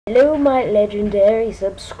Hello my legendary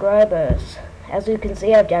subscribers. As you can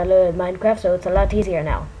see, I've downloaded Minecraft, so it's a lot easier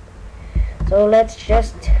now. So let's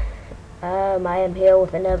just I am here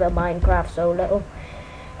with another Minecraft solo,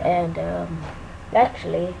 and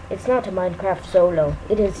actually it's not a Minecraft solo,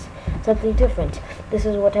 it is something different. This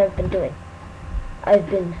is what I've been doing. I've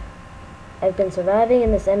been surviving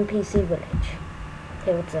in this NPC village.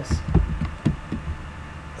 Okay, what's this?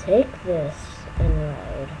 Take this and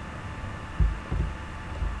ride.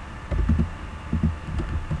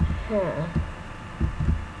 Huh.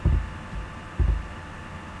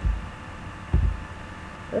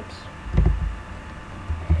 Oops.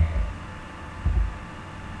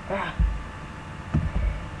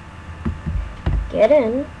 Get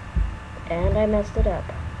in, and I messed it up.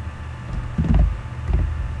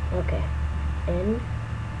 Okay, in.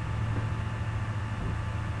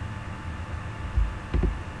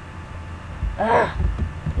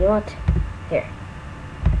 You want here,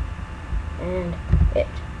 and it.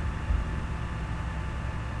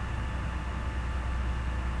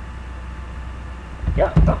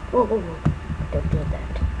 Don't do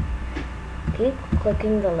that. Keep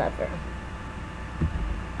clicking the lever.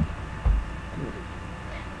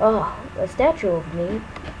 Oh, a statue of me?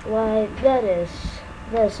 Why, that is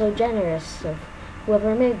so generous of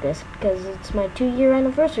whoever made this, because it's my 2-year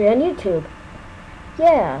anniversary on YouTube.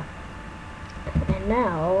 Yeah. And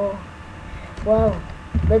now, well,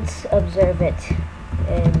 let's observe it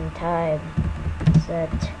in time.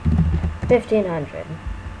 Set 1500.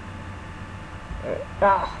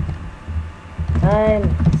 Time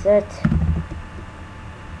set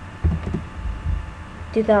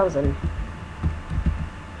 2000.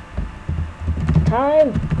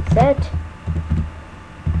 Time set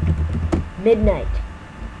midnight.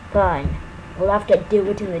 Fine. We'll have to do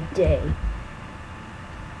it in the day.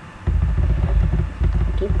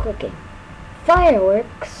 Keep clicking.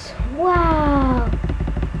 Fireworks. Wow.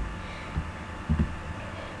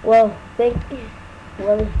 Well,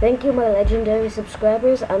 thank you, my legendary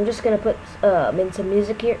subscribers. I'm just gonna put in some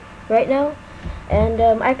music here right now, and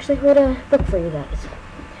I actually wrote a book for you guys.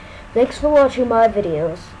 Thanks for watching my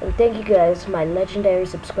videos, and thank you guys, my legendary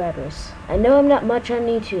subscribers. I know I'm not much on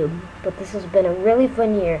YouTube, but this has been a really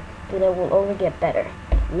fun year, and it will only get better.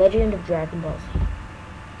 Legend of Dragon Balls.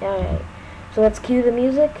 Alright, so let's cue the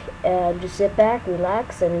music, and just sit back,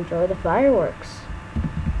 relax, and enjoy the fireworks.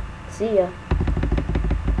 See ya.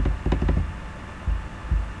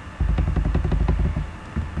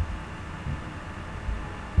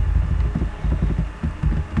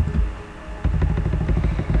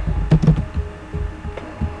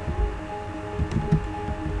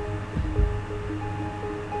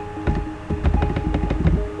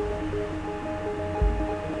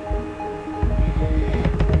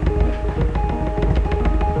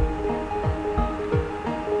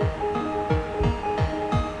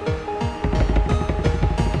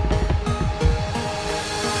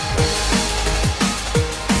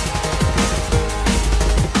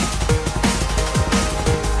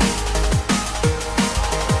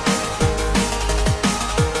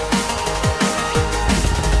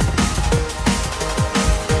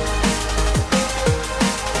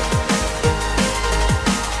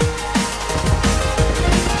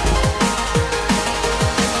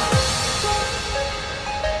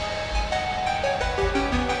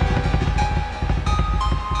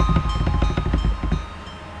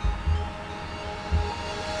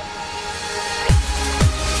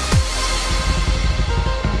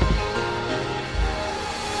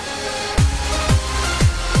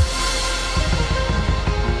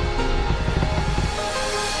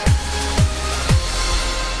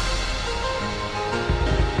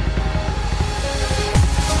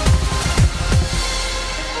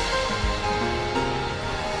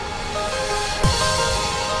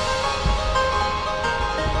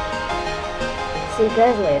 See you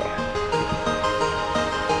guys later.